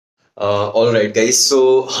Alright guys,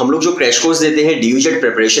 सो हम लोग जो क्रैश कोर्स देते हैं डीयूजेट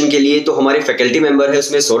प्रिपरेशन के लिए, तो हमारे फैकल्टी मेंबर है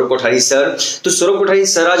उसमें सौरभ कोठारी सर। तो सौरभ कोठारी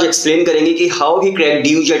सर आज एक्सप्लेन करेंगे कि how he crack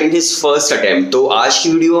डीयूजेट in his first attempt. तो आज की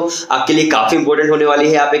वीडियो आपके लिए काफी इंपॉर्टेंट होने वाली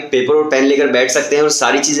है। आप एक पेपर और पेन लेकर बैठ सकते हैं और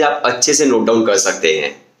सारी चीजें आप अच्छे से नोट डाउन कर सकते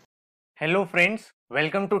हैं। Hello friends,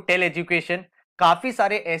 welcome to tell education. काफी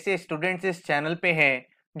सारे ऐसे स्टूडेंट्स इस चैनल पे हैं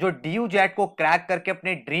जो डीयूजेट को क्रैक करके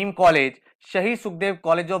अपने ड्रीम कॉलेज शहीद Sukhdev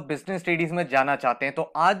college of business studies में जाना चाहते हैं। तो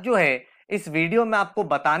आज जो है इस वीडियो में आपको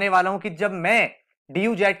बताने वाला हूं कि जब मैं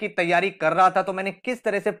डीयूजेट की तैयारी कर रहा था तो मैंने किस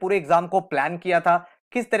तरह से पूरे एग्जाम को प्लान किया था,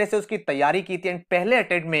 किस तरह से उसकी तैयारी की थी एंड पहले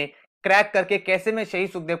अटेम्प्ट में क्रैक करके कैसे मैं शहीद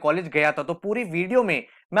सुखदेव कॉलेज गया था। तो पूरी वीडियो में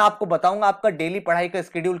मैं आपको बताऊंगा आपका डेली पढ़ाई का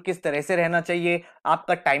स्केड्यूल किस तरह से रहना चाहिए,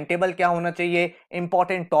 आपका टाइम टेबल क्या होना चाहिए,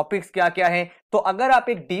 इंपॉर्टेंट टॉपिक्स क्या क्या हैं। तो अगर आप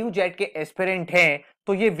एक डीयूजेट के एस्पिरेंट हैं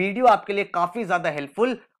तो ये वीडियो आपके लिए काफी ज्यादा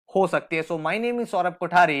हेल्पफुल हो सकती है। So my name is Saurabh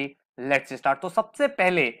Kothari, let's start. तो सबसे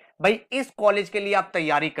पहले भाई इस कॉलेज के लिए आप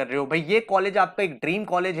तैयारी कर रहे हो, भाई ये कॉलेज आपका एक ड्रीम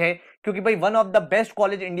कॉलेज है क्योंकि भाई one of the best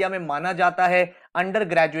college India में माना जाता है अंडर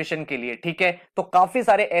ग्रेजुएशन के लिए। ठीक है, तो काफी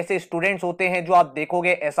सारे ऐसे स्टूडेंट्स होते हैं जो आप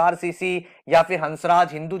देखोगे एसआरसीसी या फिर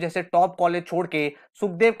हंसराज हिंदू जैसे टॉप कॉलेज छोड़ के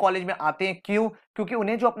सुखदेव कॉलेज में आते हैं। क्यों? क्योंकि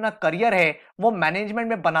उन्हें जो अपना करियर है वो मैनेजमेंट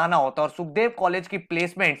में बनाना होता है। और सुखदेव कॉलेज की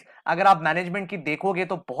प्लेसमेंट्स अगर आप मैनेजमेंट की देखोगे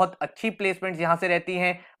तो बहुत अच्छी प्लेसमेंट्स यहां से रहती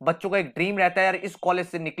हैं। बच्चों का एक ड्रीम रहता है यार इस कॉलेज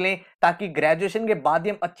से निकलें ताकि ग्रेजुएशन के बाद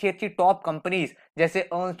ही हम अच्छी अच्छी टॉप कंपनीज जैसे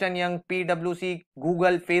Ernst and young, पीडब्ल्यूसी,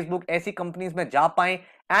 Google, Facebook ऐसी कंपनीज में जा पाएं।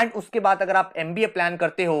 एंड उसके बाद अगर आप एमबीए प्लान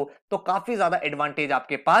करते हो तो काफी ज्यादा एडवांटेज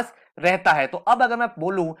आपके पास रहता है। तो अब अगर मैं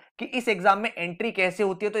बोलूं कि इस एग्जाम में एंट्री कैसे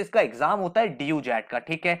होती है तो इसका एग्जाम होता है डीयूजेट का।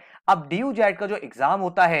 ठीक है, अब डीयूजेट का जो एग्जाम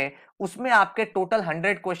होता है उसमें आपके टोटल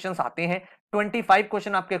 100 क्वेश्चंस आते हैं। 25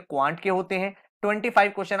 क्वेश्चन आपके क्वांट के होते हैं,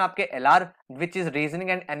 25 क्वेश्चन आपके LR which is reasoning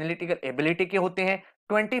and analytical ability के होते हैं,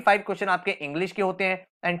 25 क्वेश्चन आपके इंग्लिश के होते हैं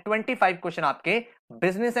एंड 25 क्वेश्चन आपके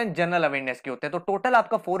बिजनेस एंड जनरल अवेयरनेस के होते हैं। तो टोटल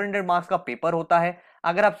आपका 400 मार्क्स का पेपर होता है।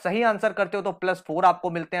 अगर आप सही आंसर करते हो तो +4 आपको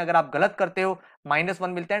मिलते हैं, अगर आप गलत करते हो -1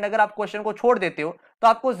 मिलते हैं, अगर आप क्वेश्चन को छोड़ देते हो तो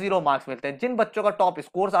आपको 0 मार्क्स मिलते हैं। जिन बच्चों का टॉप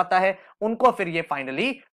स्कोर आता है उनको फिर ये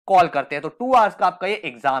फाइनली कॉल करते हैं। तो 2 आवर्स का आपका ये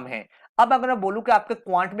एग्जाम है। अब अगर मैं बोलूं कि आपके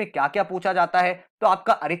क्वांट में क्या क्या पूछा जाता है तो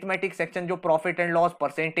आपका अरिथमेटिक सेक्शन जो profit and loss,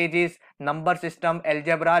 percentages, number system,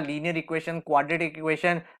 algebra, linear equation, quadratic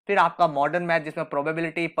equation, फिर आपका मॉडर्न मैथ जिसमें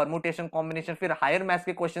प्रोबेबिलिटी, परमुटेशन, कॉम्बिनेशन, फिर हायर मैथ्स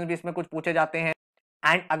के क्वेश्चन भी इसमें कुछ पूछे जाते हैं।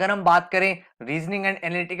 एंड अगर हम बात करें रीजनिंग एंड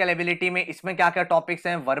एनालिटिकल एबिलिटी में इसमें क्या क्या टॉपिक्स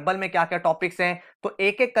हैं, वर्बल में क्या क्या टॉपिक्स हैं, तो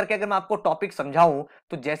एक एक करके अगर मैं आपको टॉपिक समझाऊं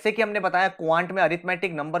तो जैसे कि हमने बताया क्वांट में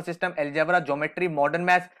arithmetic, number system, algebra, geometry, modern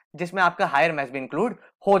maths जिसमें आपका हायर मैथ्स भी इंक्लूड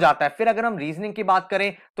हो जाता है। फिर अगर हम रीजनिंग की बात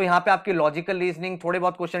करें तो यहाँ पे आपकी लॉजिकल रीजनिंग, थोड़े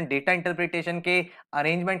बहुत क्वेश्चन डेटा इंटरप्रिटेशन के,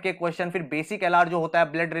 अरेंजमेंट के क्वेश्चन, फिर बेसिक एलआर जो होता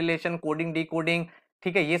है, ब्लड रिलेशन, कोडिंग, डिकोडिंग,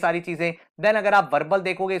 ठीक है, ये सारी चीजें। देन अगर आप वर्बल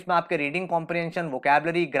देखोगे इसमें आपके reading comprehension,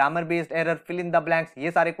 vocabulary, grammar based error, fill in the blanks,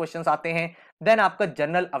 ये सारे क्वेश्चंस आते हैं। देन आपका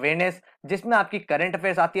जनरल अवेयरनेस जिसमें आपकी करंट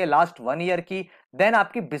अफेयर्स आती है लास्ट 1 ईयर की। देन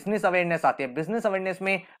आपकी बिजनेस अवेयरनेस आती है, बिजनेस अवेयरनेस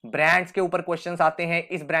में ब्रांड्स के ऊपर क्वेश्चंस आते हैं,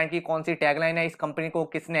 इस ब्रांड की कौन सी टैगलाइन है, इस कंपनी को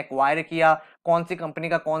किसने एक्वायर किया, कौन सी कंपनी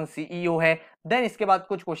का कौन सीईओ है। देन इसके बाद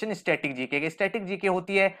कुछ क्वेश्चन स्टैटिक जीके के, स्टैटिक जीके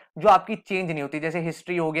होती है जो आपकी चेंज नहीं होती, जैसे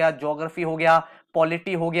हिस्ट्री हो गया, ज्योग्राफी हो गया,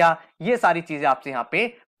 पॉलिटी हो गया, ये सारी चीजें आपसे यहाँ पे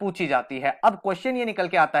पूछी जाती है। अब क्वेश्चन ये निकल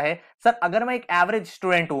के आता है सर अगर मैं एक एवरेज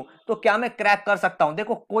स्टूडेंट हूं तो क्या मैं क्रैक कर सकता हूं?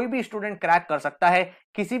 देखो कोई भी स्टूडेंट क्रैक कर सकता है।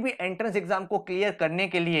 किसी भी एंट्रेंस एग्जाम को क्लियर करने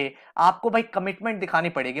के लिए आपको भाई कमिटमेंट दिखानी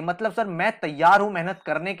पड़ेगी। मतलब सर मैं तैयार हूं मेहनत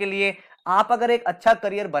करने के लिए। आप अगर एक अच्छा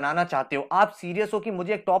करियर बनाना चाहते हो, आप सीरियस हो कि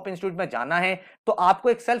मुझे एक टॉप इंस्टीट्यूट में जाना है, तो आपको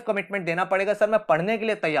एक सेल्फ कमिटमेंट देना पड़ेगा, सर मैं पढ़ने के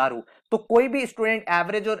लिए तैयार हूं। तो कोई भी स्टूडेंट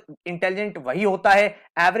एवरेज और इंटेलिजेंट वही होता है,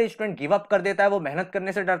 एवरेज स्टूडेंट गिव अप कर देता है, वो मेहनत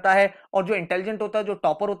करने से डरता है, और जो इंटेलिजेंट होता है, जो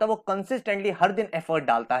टॉपर होता है, वो कंसिस्टेंटली हर दिन एफर्ट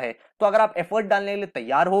डालता है। तो अगर आप एफर्ट डालने के लिए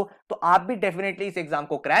तैयार हो तो आप भी डेफिनेटली इस एग्जाम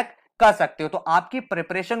को क्रैक कर सकते हो। तो आपकी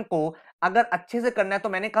प्रिपरेशन को अगर अच्छे से करना है तो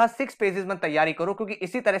मैंने कहा 6 फेजेस में तैयारी करो, क्योंकि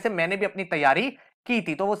इसी तरह से मैंने भी अपनी तैयारी की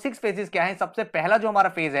थी। तो वो 6 फेजेस क्या है? सबसे पहला जो हमारा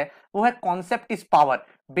फेज है वो है कॉन्सेप्ट इज पावर।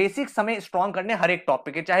 बेसिक्स हमें स्ट्रॉन्ग करने हर एक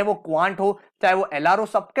टॉपिक के, चाहे वो क्वांट हो चाहे वो एलआर हो,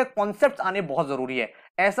 सबके कॉन्सेप्ट्स आने बहुत जरूरी है।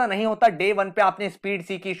 ऐसा नहीं होता डे 1 पे आपने स्पीड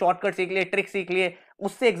सीखी, शॉर्टकट सीख लिए, ट्रिक सीख लिए,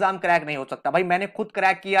 उससे एग्जाम क्रैक नहीं हो सकता। भाई मैंने खुद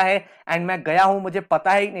क्रैक किया है एंड मैं गया हूं, मुझे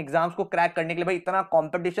पता है इन एग्जाम्स को क्रैक करने के लिए भाई इतना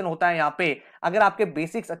कंपटीशन होता है यहाँ पे। अगर आपके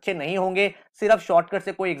बेसिक्स अच्छे नहीं होंगे, सिर्फ शॉर्टकट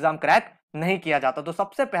से कोई एग्जाम क्रैक नहीं किया जाता। तो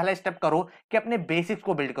सबसे पहला स्टेप करो कि अपने बेसिक्स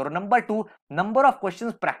को बिल्ड करो। Number 2, number of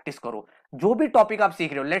questions practice करो। जो भी टॉपिक आप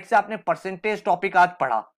सीख रहे हो, लेट्स से आपने परसेंटेज टॉपिक आज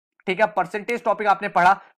पढ़ा, ठीक है, परसेंटेज टॉपिक आपने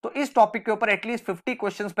पढ़ा, तो इस टॉपिक के ऊपर एटलीस्ट 50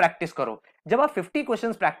 क्वेश्चंस प्रैक्टिस करो। जब आप 50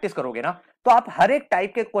 क्वेश्चंस प्रैक्टिस करोगे ना तो आप हर एक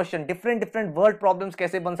टाइप के question, different different word problems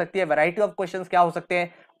कैसे बन सकती है, वैरायटी ऑफ क्वेश्चंस क्या हो सकते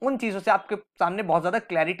हैं, उन चीजों से आपके सामने बहुत ज्यादा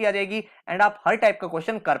क्लैरिटी आ जाएगी एंड आप हर टाइप का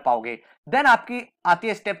क्वेश्चन कर पाओगे। देन आपकी आती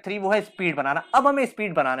है स्टेप 3, वो है स्पीड बनाना। अब हमें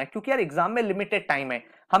स्पीड बनाना है क्योंकि यार एग्जाम में लिमिटेड टाइम है,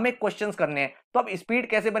 हमें क्वेश्चंस करने हैं, तो अब स्पीड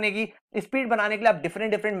कैसे बनेगी? स्पीड बनाने के लिए आप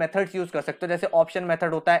डिफरेंट डिफरेंट मेथड्स यूज कर सकते हो, जैसे ऑप्शन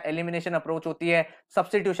मेथड होता है, एलिमिनेशन अप्रोच होती है,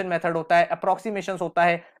 सब्स्टिट्यूशन मेथड होता है, अप्रोक्सीमेशन होता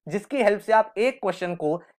है, जिसकी हेल्प से आप एक क्वेश्चन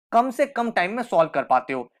को कम से कम टाइम में सॉल्व कर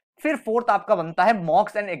पाते हो। फिर फोर्थ आपका बनता है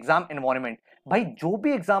मॉक्स एंड एग्जाम एनवायरनमेंट। भाई जो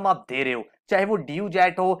भी एग्जाम आप दे रहे हो, चाहे वो ड्यू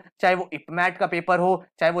जैट हो, चाहे वो इपमैट का पेपर हो,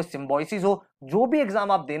 चाहे वो सिम्बोसिस हो, जो भी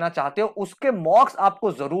एग्जाम आप देना चाहते हो उसके मॉक्स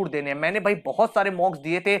आपको जरूर देने हैं। मैंने भाई बहुत सारे मॉक्स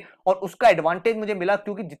दिए थे और उसका एडवांटेज मुझे मिला,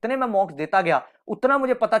 क्योंकि जितने मैं मॉक्स देता गया उतना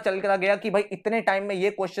मुझे पता चलता गया कि भाई इतने टाइम में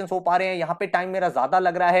ये क्वेश्चन हो पा रहे हैं, यहाँ पे टाइम मेरा ज्यादा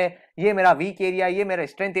लग रहा है, ये मेरा वीक एरिया, ये मेरा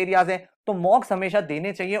स्ट्रेंथ एरियाज है। तो मॉक्स हमेशा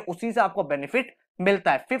देने चाहिए, उसी से आपको बेनिफिट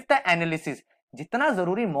मिलता है। फिफ्थ है एनालिसिस। जितना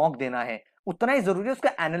जरूरी मॉक देना है उतना ही जरूरी है उसका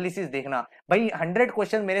एनालिसिस देखना। भाई 100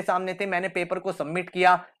 क्वेश्चन मेरे सामने थे, मैंने पेपर को सबमिट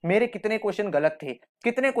किया, मेरे कितने क्वेश्चन गलत थे,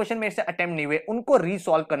 कितने क्वेश्चन मेरे से अटेम्प्ट नहीं हुए, उनको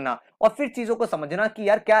रीसॉल्व करना और फिर चीजों को समझना कि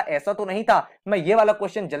यार क्या ऐसा तो नहीं था, मैं ये वाला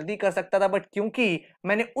क्वेश्चन जल्दी कर सकता था बट क्योंकि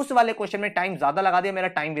मैंने उस वाले क्वेश्चन में टाइम ज्यादा लगा दिया, मेरा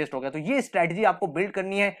टाइम वेस्ट हो गया। तो ये स्ट्रेटजी आपको बिल्ड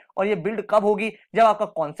करनी है और ये बिल्ड कब होगी? जब आपका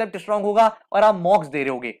कॉन्सेप्ट स्ट्रांग होगा और आप मॉक्स दे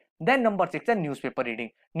रहे होगे। देन नंबर 6 है न्यूज़पेपर रीडिंग।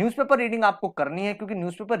 न्यूज़पेपर रीडिंग आपको करनी है क्योंकि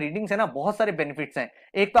न्यूज़पेपर रीडिंग से ना बहुत सारे बेनिफिट्स हैं।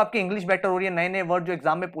 एक तो आपकी इंग्लिश बेटर हो रही है, नए नए वर्ड जो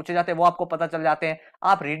एग्जाम में पूछे जाते हैं वो आपको पता चल जाते हैं,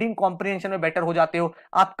 आप रीडिंग कॉम्प्रिहेंशन में बेटर हो जाते हो,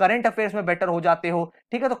 आप करंट अफेयर्स में बेटर हो जाते हो।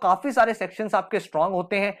 ठीक है, तो काफी सारे सेक्शंस आपके स्ट्रांग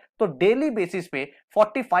होते हैं। तो डेली बेसिस पे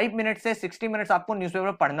 45 मिनट से 60 मिनट्स आपको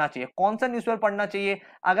न्यूज़पेपर पढ़ना चाहिए। कौन सा न्यूज़पेपर पढ़ना चाहिए?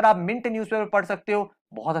 अगर आप मिंट न्यूज़पेपर पढ़ सकते हो,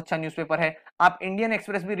 बहुत अच्छा न्यूज़पेपर है। आप इंडियन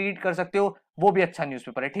एक्सप्रेस भी रीड कर सकते हो, वो भी अच्छा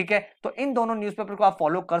न्यूज़पेपर है। ठीक है, तो इन दोनों न्यूज़पेपर को आप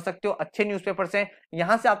फॉलो कर सकते हो, अच्छे न्यूज़पेपर्स हैं,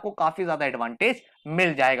 यहां से आपको काफी ज्यादा एडवांटेज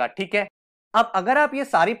मिल जाएगा। ठीक है, अब अगर आप ये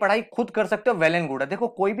सारी पढ़ाई खुद कर सकते हो, वेल एंड गुड है। देखो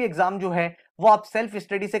कोई भी एग्जाम जो है वो आप सेल्फ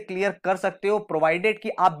स्टडी से क्लियर कर सकते हो, प्रोवाइडेड कि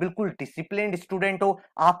आप बिल्कुल डिसिप्लिन्ड स्टूडेंट हो,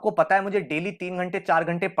 आपको पता है मुझे डेली 3 घंटे 4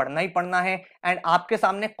 घंटे पढ़ना ही पढ़ना है एंड आपके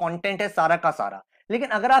सामने कंटेंट है सारा का सारा। लेकिन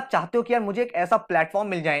अगर आप चाहते हो कि यार मुझे एक ऐसा प्लेटफॉर्म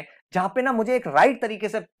मिल जाए जहां पे ना मुझे एक राइट तरीके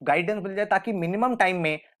से गाइडेंस मिल जाए ताकि मिनिमम टाइम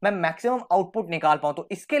में मैं मैक्सिमम आउटपुट निकाल पाऊं, तो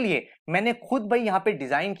इसके लिए मैंने खुद भाई यहाँ पे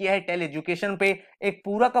डिजाइन किया है टेल एजुकेशन पे एक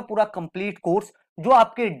पूरा का पूरा कंप्लीट कोर्स, जो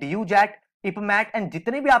आपके ड्यू जैट, इपमैट एंड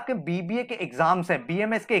जितने भी आपके बीबीए के एग्जाम्स हैं,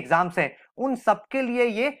 बीएमएस के एग्जाम्स हैं, उन सबके लिए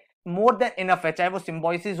ये मोर देन इनफ है। चाहे वो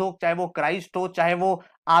सिम्बोसिस हो, चाहे वो क्राइस्ट हो, चाहे वो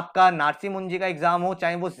आपका नार्सी मुंजी का एग्जाम हो,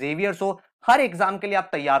 चाहे वो जेवियर्स हो, हर एग्जाम के लिए आप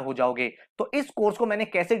तैयार हो जाओगे। तो इस कोर्स को मैंने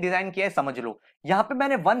कैसे डिजाइन किया है समझ लो। यहां पे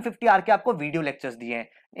मैंने 150 आवर के आपको वीडियो लेक्चर्स दिए हैं।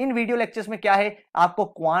 इन वीडियो लेक्चर्स में क्या है, आपको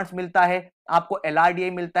क्वांट्स मिलता है, आपको एलआरडीआई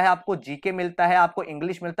मिलता है, आपको जीके मिलता है, आपको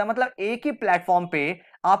इंग्लिश मिलता है। मतलब एक ही प्लेटफॉर्म पे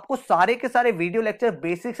आपको सारे के सारे वीडियो लेक्चर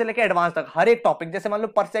बेसिक से लेकर एडवांस तक हर एक टॉपिक, जैसे मान लो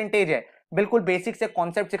परसेंटेज है, बिल्कुल बेसिक से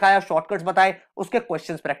कॉन्सेप्ट सिखाया, शॉर्टकट्स बताए, उसके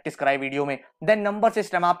क्वेश्चंस प्रैक्टिस कराए वीडियो में। देन नंबर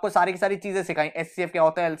सिस्टम, आपको सारी की सारी चीजें सिखाई, एचसीएफ क्या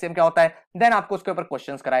होता है, एलसीएम क्या होता है, देन आपको उसके ऊपर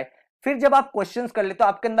क्वेश्चंस कराए। फिर जब आप क्वेश्चंस कर लेते हो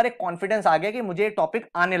आपके अंदर एक कॉन्फिडेंस आ गया कि मुझे ये टॉपिक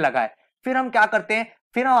आने लगा है। फिर हम क्या करते हैं,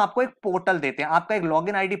 फिर हम आपको एक पोर्टल देते हैं, आपका एक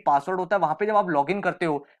लॉगिन आईडी पासवर्ड होता है, वहां पे जब आप लॉगिन करते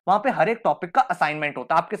हो वहां पे हर एक टॉपिक का असाइनमेंट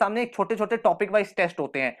होता है, आपके सामने एक छोटे छोटे टॉपिक वाइज टेस्ट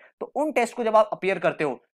होते हैं। तो उन टेस्ट को जब आप अपीयर करते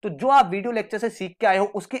हो तो जो आप वीडियो लेक्चर से सीख के आए हो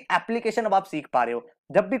उसकी एप्लीकेशन अब आप सीख पा रहे हो।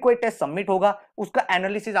 जब भी कोई टेस्ट सबमिट होगा उसका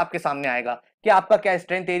एनालिसिस आपके सामने आएगा कि आपका क्या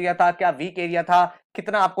स्ट्रेंथ एरिया था, क्या वीक एरिया था,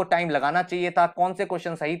 कितना आपको टाइम लगाना चाहिए था, कौन से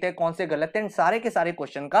क्वेश्चन सही थे, कौन से गलत थे, सारे के सारे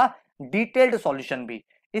क्वेश्चन का डिटेल्ड सॉल्यूशन भी।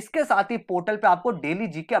 इसके साथ ही पोर्टल पे आपको डेली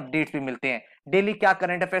जीके अपडेट्स भी मिलते हैं, डेली क्या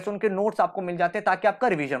करंट अफेयर्स, उनके नोट्स आपको मिल जाते हैं ताकि आपका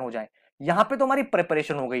रिवीजन हो जाए। यहां पे तो हमारी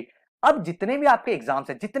प्रिपरेशन हो गई। अब जितने भी आपके एग्जाम्स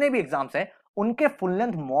हैं, जितने भी एग्जाम्स हैं उनके फुल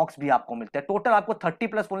लेंथ मॉक्स भी आपको मिलते हैं। टोटल आपको 30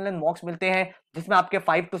 प्लस फुल लेंथ मॉक्स मिलते हैं, जिसमें आपके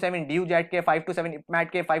 5 to 7 ड्यू जैट के, 5 to 7 इपमैट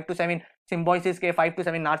के, 5 to 7 सिम्बोसिस के, 5 to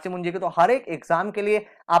 7 नार्सी मुंजी के। तो हर एक एग्जाम के लिए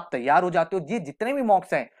आप तैयार हो जाते हो। ये जितने भी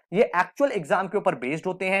मॉक्स हैं ये एक्चुअल एग्जाम के ऊपर बेस्ड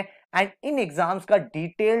होते हैं एंड इन एग्जाम्स का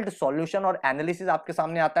डिटेल्ड सॉल्यूशन और एनालिसिस आपके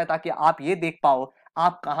सामने आता है ताकि आप ये देख पाओ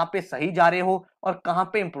आप कहां पे सही जा रहे हो और कहां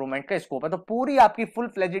पे इंप्रूवमेंट का स्कोप है। तो पूरी आपकी फुल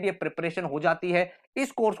फ्लेजेड ये प्रिपरेशन हो जाती है।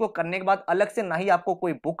 इस कोर्स को करने के बाद अलग से ना ही आपको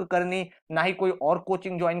कोई बुक करनी, ना ही कोई और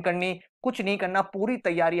कोचिंग ज्वाइन करनी, कुछ नहीं करना, पूरी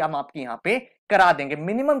तैयारी हम आपकी यहाँ पे करा देंगे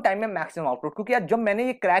मिनिमम टाइम में मैक्सिमम आउटपुट। क्योंकि यार जब मैंने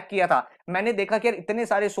ये क्रैक किया था मैंने देखा कि यार इतने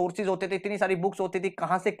सारे सोर्सेज होते थे, इतनी सारी बुक्स होती थी,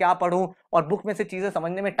 कहां से क्या पढूं और बुक में से चीजें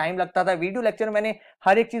समझने में टाइम लगता था। वीडियो लेक्चर में मैंने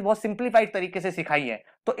हर एक चीज बहुत सिंप्लीफाइड तरीके से सिखाई है,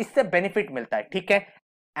 तो इससे बेनिफिट मिलता है। ठीक है,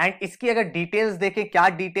 एंड इसकी अगर डिटेल्स देखें, क्या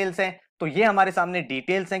डिटेल्स हैं, तो ये हमारे सामने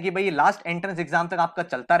डिटेल्स हैं कि भाई लास्ट एंट्रेंस एग्जाम तक आपका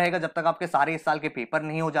चलता रहेगा जब तक आपके सारे इस साल के पेपर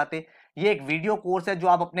नहीं हो जाते। ये एक वीडियो कोर्स है जो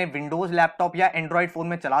आप अपने विंडोज लैपटॉप या एंड्रॉइड फोन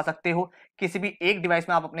में चला सकते हो, किसी भी एक डिवाइस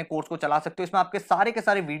में आप अपने कोर्स को चला सकते हो। इसमें आपके सारे के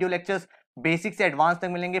सारे वीडियो लेक्चर्स बेसिक से एडवांस तक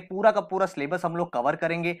मिलेंगे, पूरा का पूरा सिलेबस हम लोग कवर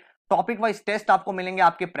करेंगे, टॉपिक वाइज टेस्ट आपको मिलेंगे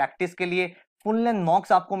आपके प्रैक्टिस के लिए। फुल लेंथ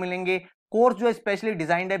मॉक्स आपको मिलेंगे। कोर्स जो स्पेशली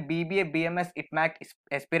डिजाइंड है बीबीए बीएमएस इपमैट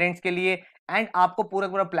एस्पिरेंट्स के लिए, एंड आपको पूरा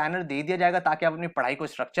पूरा प्लानर दे दिया जाएगा ताकि आप अपनी पढ़ाई को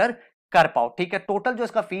स्ट्रक्चर कर पाओ। ठीक है, टोटल जो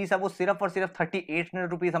इसका फीस है वो सिर्फ और सिर्फ 3800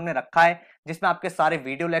 रुपीज हमने रखा है, जिसमें आपके सारे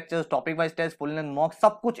video lectures, topic wise test, full length mock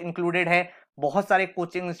सब कुछ इंक्लूडेड है। बहुत सारे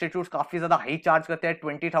कोचिंग इंस्टीट्यूट काफी ज्यादा हाई चार्ज करते हैं,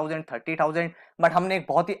 20,000 30,000, बट हमने एक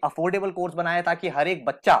बहुत ही अफोर्डेबल कोर्स बनाया ताकि हर एक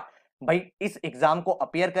बच्चा भाई इस एग्जाम को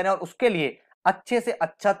अपीयर करे और उसके लिए अच्छे से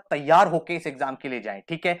अच्छा तैयार होकर इस एग्जाम के लिए जाए।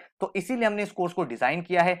 ठीक है, तो इसीलिए हमने इस कोर्स को डिजाइन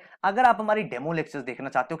किया है। अगर आप हमारी डेमो लेक्चर्स देखना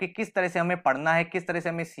चाहते हो कि किस तरह से हमें पढ़ना है, किस तरह से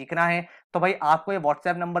हमें सीखना है, तो भाई आपको ये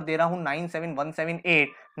व्हाट्सएप नंबर दे रहा हूं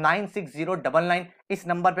 9717896099, इस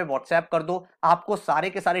नंबर पे व्हाट्सएप कर दो, आपको सारे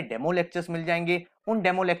के सारे डेमो लेक्चर्स मिल जाएंगे। उन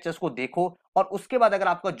डेमो लेक्चर्स को देखो और उसके बाद अगर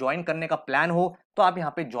आपको ज्वाइन करने का प्लान हो तो आप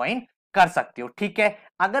यहाँ पे ज्वाइन कर सकते हो। ठीक है,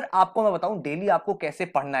 अगर आपको मैं बताऊं डेली आपको कैसे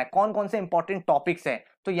पढ़ना है, कौन कौन से इंपॉर्टेंट टॉपिक्स हैं,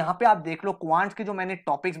 तो यहाँ पे आप देख लो क्वांट्स के जो मैंने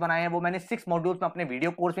टॉपिक्स बनाए हैं वो मैंने 6 मॉड्यूल्स में अपने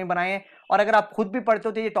वीडियो कोर्स में बनाए हैं, और अगर आप खुद भी पढ़ते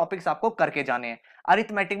हो तो ये टॉपिक्स आपको करके जाने हैं।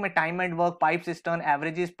 अरिथमेटिक में time and work, pipe system,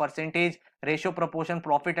 averages, percentage, ratio, proportion,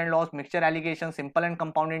 profit and loss, mixture allegation, simple and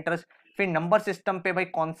compound interest. फिर नंबर सिस्टम पे भाई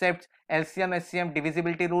concept, LCM HCM,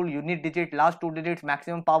 divisibility rule, unit digit, last 2 digits,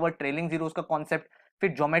 maximum power, trailing zeros का concept.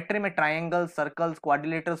 फिर geometry में triangle, circles,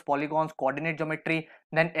 quadrilaterals, polygons, coordinate geometry.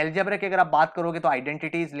 Then algebra की अगर आप बात करोगे तो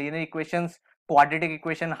identities, linear equations, quadratic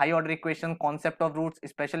equation, high order equation, concept of roots,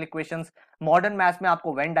 special equations. Modern maths में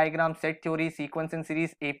आपको Venn diagram, set theory, sequence in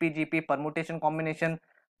series, AP GP, permutation combination,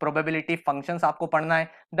 probability, functions आपको पढ़ना है।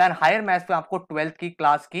 देन हायर मैथ्स में आपको 12th की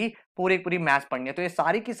class की पूरी पूरी मैथ्स पढ़नी है। तो ये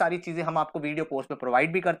सारी की सारी चीजें हम आपको वीडियो कोर्स में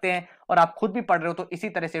प्रोवाइड भी करते हैं, और आप खुद भी पढ़ रहे हो तो इसी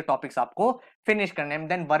तरह से टॉपिक्स आपको फिनिश करने हैं।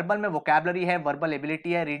 देन वर्बल में वोकैबुलरी है, वर्बल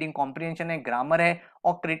एबिलिटी है, रीडिंग कॉम्प्रिहेंशन है, ग्रामर है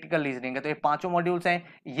और क्रिटिकल रीजनिंग है। तो ये पांचों मॉड्यूल्स हैं,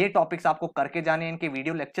 ये टॉपिक्स आपको करके जाने हैं। इनके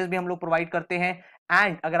वीडियो लेक्चर्स भी हम लोग प्रोवाइड करते हैं,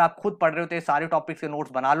 एंड अगर आप खुद पढ़ रहे हो तो ये सारे टॉपिक्स के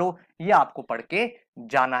नोट्स बना लो, ये आपको पढ़ के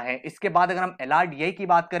जाना है। इसके बाद अगर हम एलआरडीआई की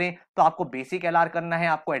बात करें तो आपको बेसिक एलआर करना है,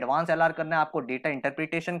 आपको एडवांस एलआर करना है, आपको डेटा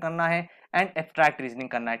इंटरप्रिटेशन करना है एंड एब्स्ट्रैक्ट रीजनिंग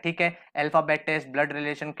करना है। ठीक है, alphabet test, blood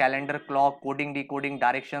relation, calendar, clock, coding, decoding,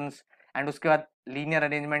 directions, and उसके बाद linear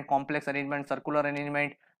arrangement, complex arrangement, circular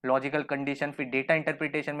arrangement, logical condition. फिर डेटा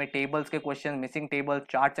इंटरप्रिटेशन में टेबल्स के question, missing tables,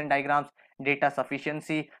 charts and diagrams, data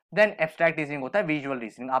sufficiency. Then abstract reasoning होता है visual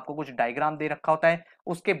reasoning, आपको कुछ diagram दे रखा होता है,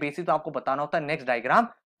 उसके बेसिस पे आपको बताना होता है नेक्स्ट डायग्राम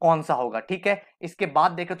कौन सा होगा। ठीक है, इसके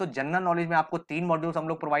बाद देखें तो जनरल नॉलेज में आपको 3 मॉड्यूल्स हम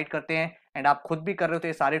लोग प्रोवाइड करते हैं, एंड आप खुद भी कर रहे हो तो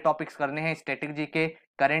ये सारे टॉपिक्स करने हैं, static GK,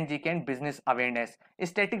 current GK and business awareness.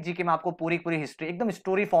 Static GK में आपको पूरी पूरी हिस्ट्री एकदम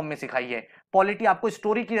स्टोरी फॉर्म में सिखाई है, पॉलिटी आपको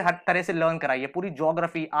स्टोरी की हर तरह से लर्न कराई है, पूरी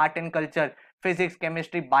geography, art and culture, physics,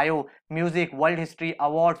 chemistry, bio, music, world history,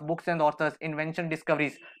 awards, books and authors, invention,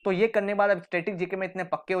 discoveries. तो ये करने के बाद अब स्टैटिक जीके में इतने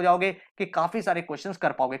पक्के हो जाओगे कि काफी सारे क्वेश्चंस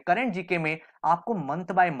कर पाओगे। करंट जीके में आपको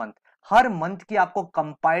month by month, her month की आपको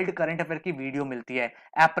कंपाइल्ड करंट अफेयर की वीडियो मिलती है,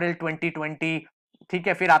 अप्रैल 2020, ठीक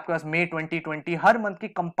है, फिर आपके पास मई 2020, हर मंथ की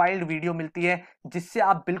कंपाइल्ड वीडियो मिलती है, जिससे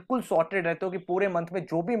आप बिल्कुल सॉर्टेड रहते हो कि पूरे मंथ में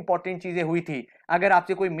जो भी इंपॉर्टेंट चीजें हुई थी, अगर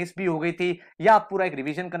आपसे कोई मिस भी हो गई थी या आप पूरा एक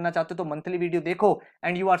रिवीजन करना चाहते हो तो मंथली वीडियो देखो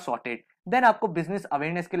and you are sorted. Then आपको बिजनेस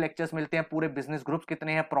अवेयरनेस के लेक्चर्स मिलते हैं, पूरे बिजनेस ग्रुप्स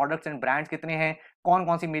कितने हैं, प्रोडक्ट्स एंड ब्रांड्स कितने हैं, कौन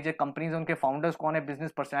कौन सी मेजर कंपनीज, उनके फाउंडर्स कौन है,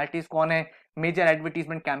 बिजनेस पर्सनैलिटीज कौन है, मेजर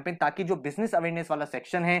एडवर्टीजमेंट कैंपेन, ताकि जो बिजनेस अवेयरनेस वाला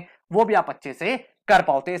सेक्शन है वो भी आप अच्छे से कर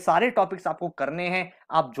पाओ। तो ये सारे टॉपिक्स आपको करने हैं।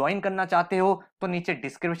 आप ज्वाइन करना चाहते हो तो नीचे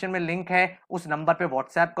डिस्क्रिप्शन में लिंक है, उस नंबर पे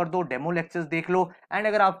व्हाट्सएप कर दो, डेमो लेक्चर्स देख लो। एंड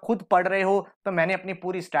अगर आप खुद पढ़ रहे हो तो मैंने अपनी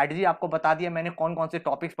पूरी स्ट्रैटेजी आपको बता दिया, मैंने कौन कौन से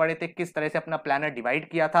टॉपिक्स पढ़े थे, किस तरह से अपना प्लानर डिवाइड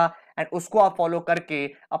किया था, एंड उसको आप फॉलो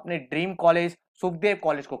करके अपने ड्रीम कॉलेज सुखदेव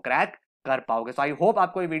कॉलेज को क्रैक कर पाओगे। सो आई होप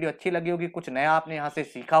आपको ये वीडियो अच्छी लगी होगी, कुछ नया आपने यहाँ से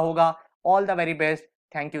सीखा होगा। All the very best,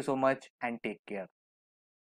 thank you so much and take care.